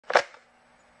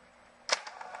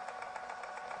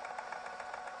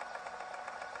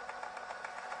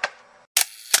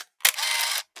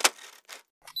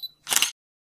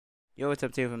Yo, what's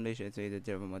up, Taylor from the show? The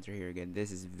Devil Monster here again.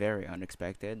 This is very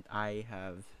unexpected. I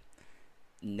have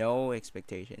no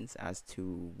expectations as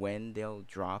to when they'll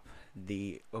drop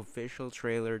the official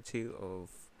trailer 2 of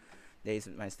Days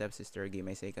with My Stepsister,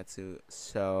 Gimai Seikatsu.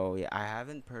 So, yeah, I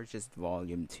haven't purchased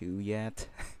Volume 2 yet.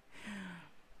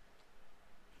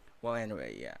 Well,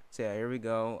 anyway, yeah. So, yeah, here we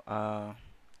go.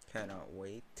 Cannot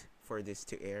wait for this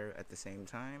to air at the same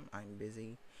time. I'm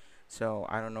busy. So,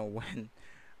 I don't know when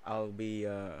I'll be,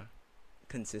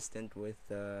 consistent with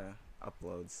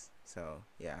uploads. So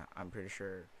yeah, I'm pretty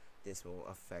sure this will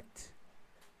affect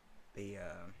the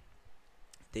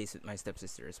Days with My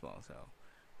Stepsister as well. So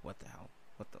what the hell,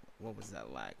 what was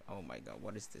that lag? Oh my god,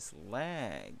 what is this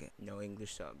lag? No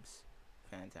English subs.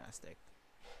 Fantastic.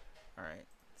 Alright,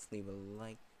 let's leave a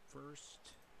like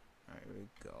first. Alright, here we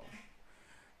go.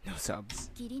 No subs.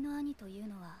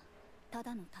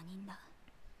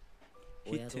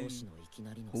 Hitting.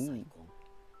 Ooh.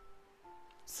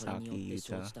 Saki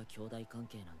Yuta.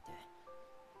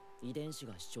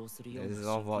 This is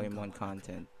all volume 1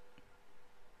 content.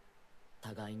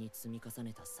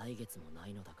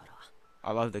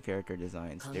 I love the character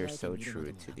designs. They're so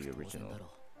true to the original.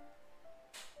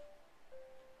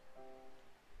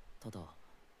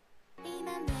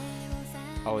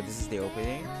 Oh, this is the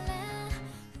opening?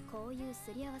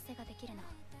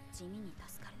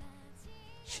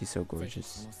 She's so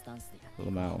gorgeous.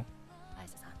 Lamau.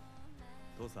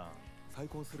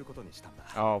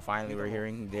 Oh, finally we're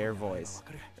hearing their voice.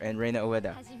 And Reina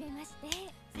Ueda.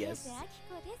 Yes.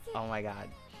 Oh my god.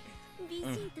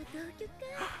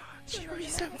 Shiori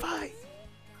senpai.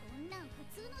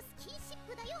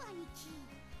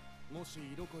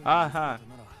 Aha.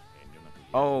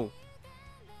 Oh.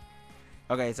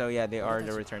 Okay, so yeah, they are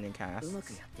the returning cast.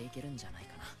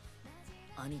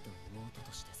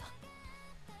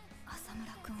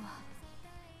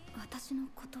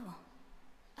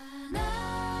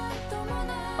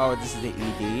 Oh, this is the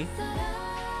ED.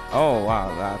 Oh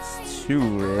wow, that's too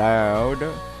loud.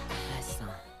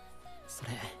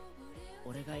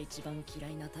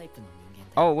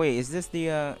 Oh wait, is this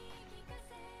the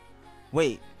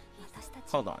wait,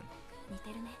 hold on.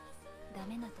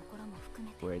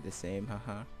 We're the same,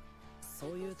 haha.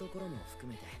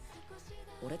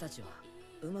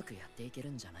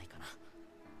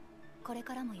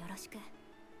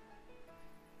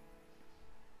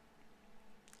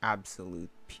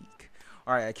 Absolute peak.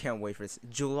 Alright, I can't wait for this.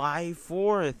 July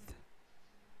 4th.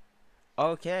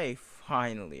 Okay,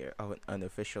 finally an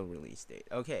official release date.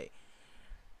 Okay,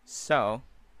 so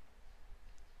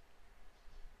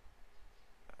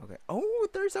okay. Oh,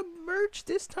 there's a merch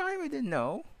this time. I didn't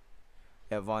know.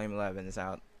 Yeah, volume 11 is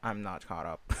out. I'm not caught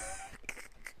up.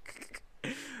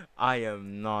 I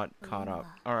am not caught up.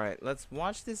 Alright, let's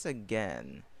watch this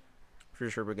again.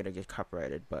 Pretty sure we're gonna get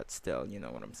copyrighted, but still, you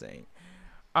know what I'm saying.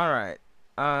 Alright.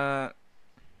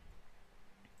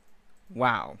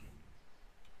 Wow.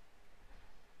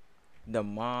 The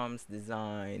mom's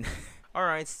design.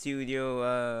 Alright,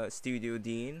 Studio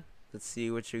Dean. Let's see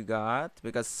what you got.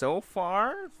 Because so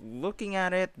far, looking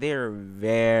at it, they're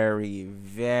very,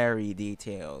 very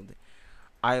detailed.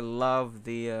 I love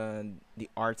the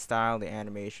art style, the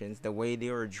animations, the way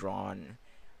they were drawn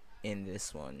in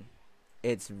this one.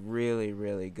 It's really,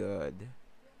 really good.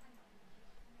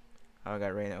 Oh, I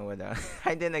got Reina Ueda.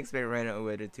 I didn't expect Reina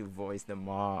Ueda to voice the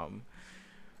mom.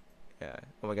 Yeah.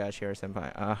 Oh my gosh, Shiori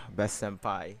senpai. Best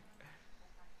senpai.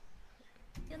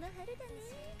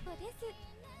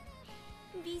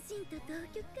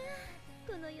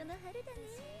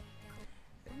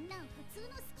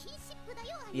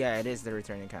 Yeah, it is the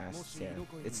returning cast. Yeah,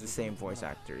 it's the same voice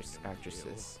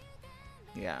actresses.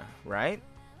 Yeah, right?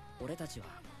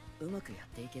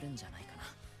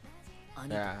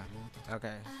 Yeah.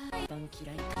 Okay.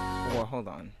 Oh, hold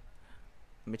on.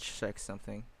 Let me check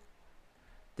something.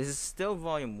 This is still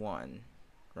volume 1,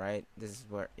 right? This is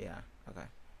where, yeah. Okay.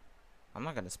 I'm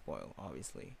not gonna spoil,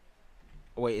 obviously.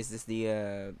 Wait, is this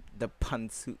the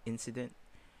pantsuit incident?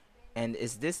 And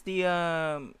is this the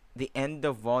end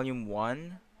of volume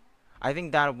 1? I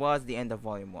think that was the end of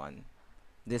volume 1.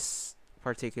 This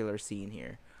particular scene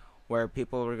here, where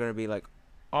people were gonna be like,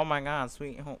 "Oh my God,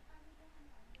 sweet home."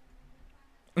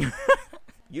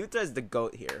 Yuta is the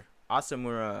GOAT here.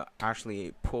 Asamura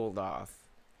actually pulled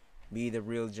off. Be the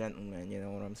real gentleman, you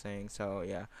know what I'm saying? So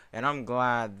yeah, and I'm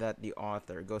glad that the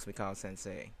author, Ghost Mikao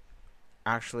Sensei,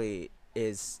 actually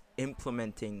is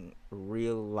implementing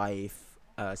real life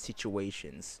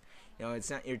situations. You know, it's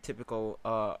not your typical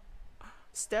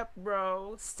step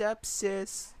bro, step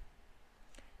sis.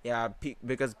 Yeah,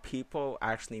 because people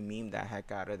actually meme the heck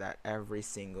out of that every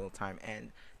single time,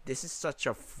 and this is such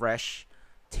a fresh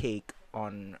take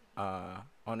on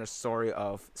a story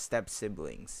of step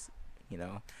siblings, you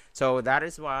know. So that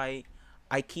is why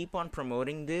I keep on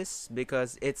promoting this,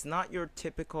 because it's not your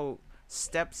typical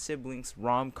step siblings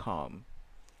rom-com.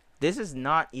 This is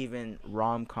not even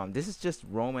rom-com. This is just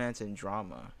romance and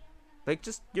drama. Like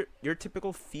just your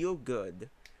typical feel good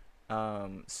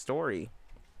story.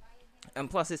 And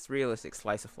plus it's realistic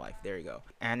slice of life. There you go.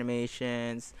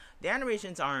 Animations. The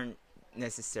animations aren't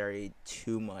necessary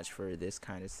too much for this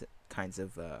kinds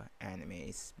of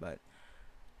animes, but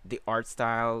the art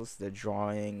styles, the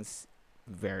drawings,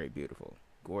 very beautiful,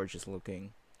 gorgeous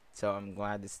looking. So I'm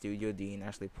glad the Studio Dean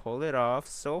actually pulled it off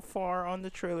so far on the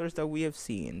trailers that we have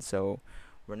seen. So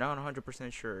we're not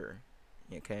 100% sure.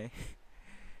 Okay.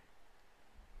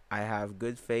 I have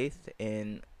good faith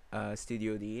in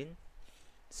Studio Dean.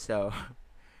 So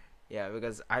yeah,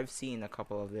 because I've seen a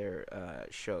couple of their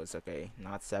shows. Okay,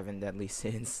 not Seven Deadly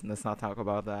Sins. Let's not talk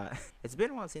about that. It's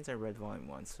been a while since I read Volume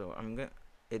 1, so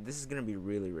this is gonna be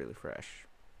really, really fresh.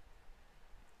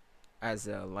 As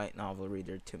a light novel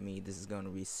reader, to me, this is gonna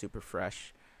be super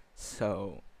fresh.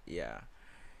 So yeah.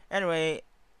 Anyway,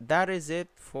 that is it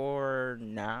for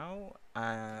now.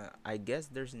 I guess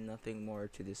there's nothing more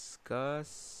to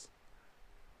discuss.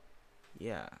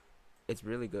 Yeah, it's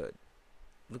really good.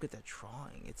 Look at that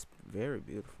drawing. It's very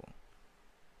beautiful.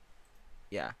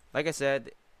 Yeah, like I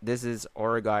said, this is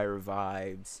Oragai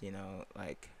Revives, you know,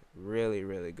 like really,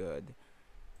 really good.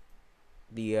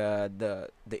 The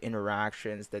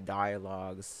interactions, the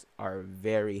dialogues are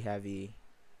very heavy.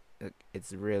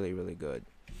 It's really, really good.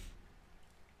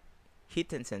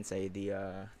 Hiten Sensei,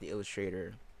 the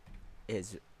illustrator,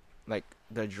 is like,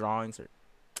 the drawings are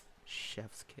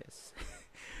chef's kiss.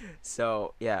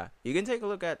 So yeah, you can take a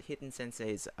look at Hiten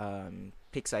Sensei's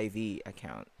PixIV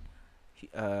account.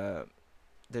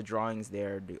 The drawings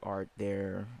there, the art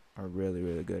there are really,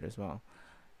 really good as well.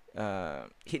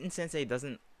 Hiten Sensei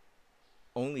doesn't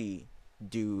only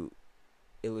do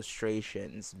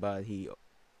illustrations, but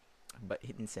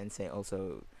Hiten Sensei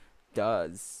also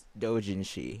does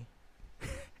doujinshi.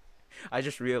 I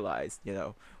just realized, you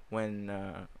know, when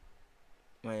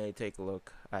I take a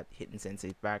look at Hiten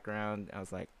Sensei's background, I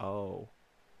was like, oh,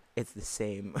 it's the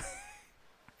same.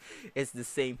 It's the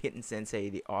same Hiten Sensei,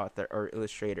 the author or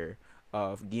illustrator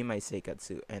of Gimai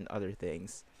Seikatsu and other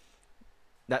things,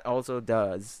 that also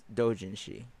does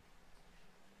doujinshi.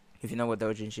 If you know what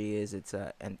doujinshi is, it's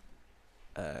an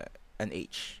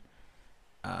H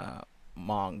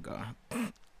manga.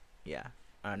 Yeah,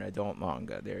 an adult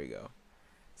manga. There you go.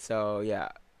 So yeah,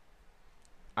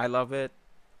 I love it.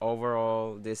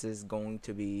 Overall, this is going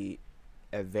to be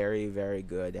a very, very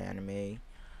good anime.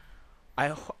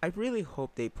 I really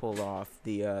hope they pull off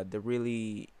the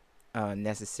really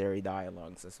necessary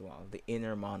dialogues as well, the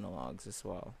inner monologues as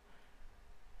well.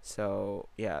 So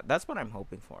yeah, that's what I'm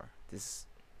hoping for. This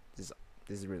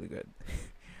is really good.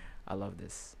 I love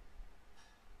this.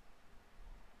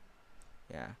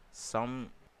 Yeah,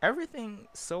 everything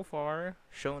so far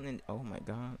shown in. Oh my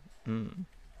god.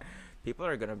 People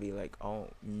are gonna be like, oh,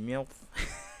 MILF.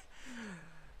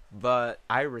 But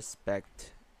I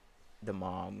respect the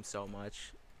mom so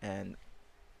much, and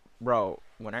bro,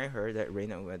 when I heard that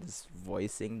Reina was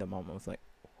voicing the mom, I was like,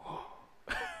 whoa.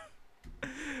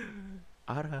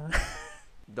 Ara.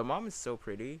 The mom is so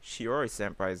pretty. Shiori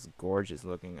senpai is gorgeous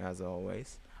looking as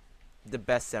always. The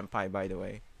best senpai, by the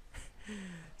way.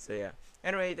 So yeah.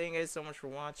 Anyway, thank you guys so much for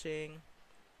watching.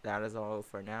 That is all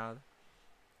for now.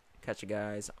 Catch you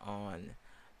guys on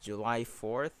July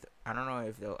 4th. I don't know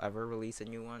if they'll ever release a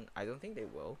new one. I don't think they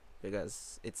will,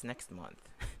 because it's next month.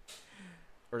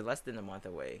 Or less than a month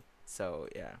away. So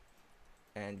yeah.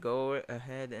 And go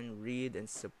ahead and read and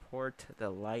support the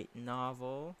light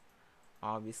novel,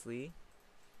 obviously.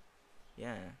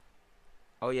 Yeah.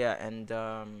 Oh yeah, and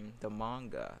the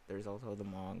manga. There's also the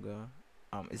manga.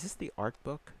 Is this the art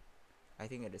book? I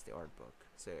think it is the art book.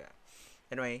 So yeah.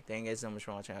 Anyway, thank you guys so much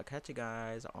for watching. I'll catch you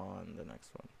guys on the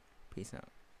next one. Peace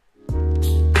out.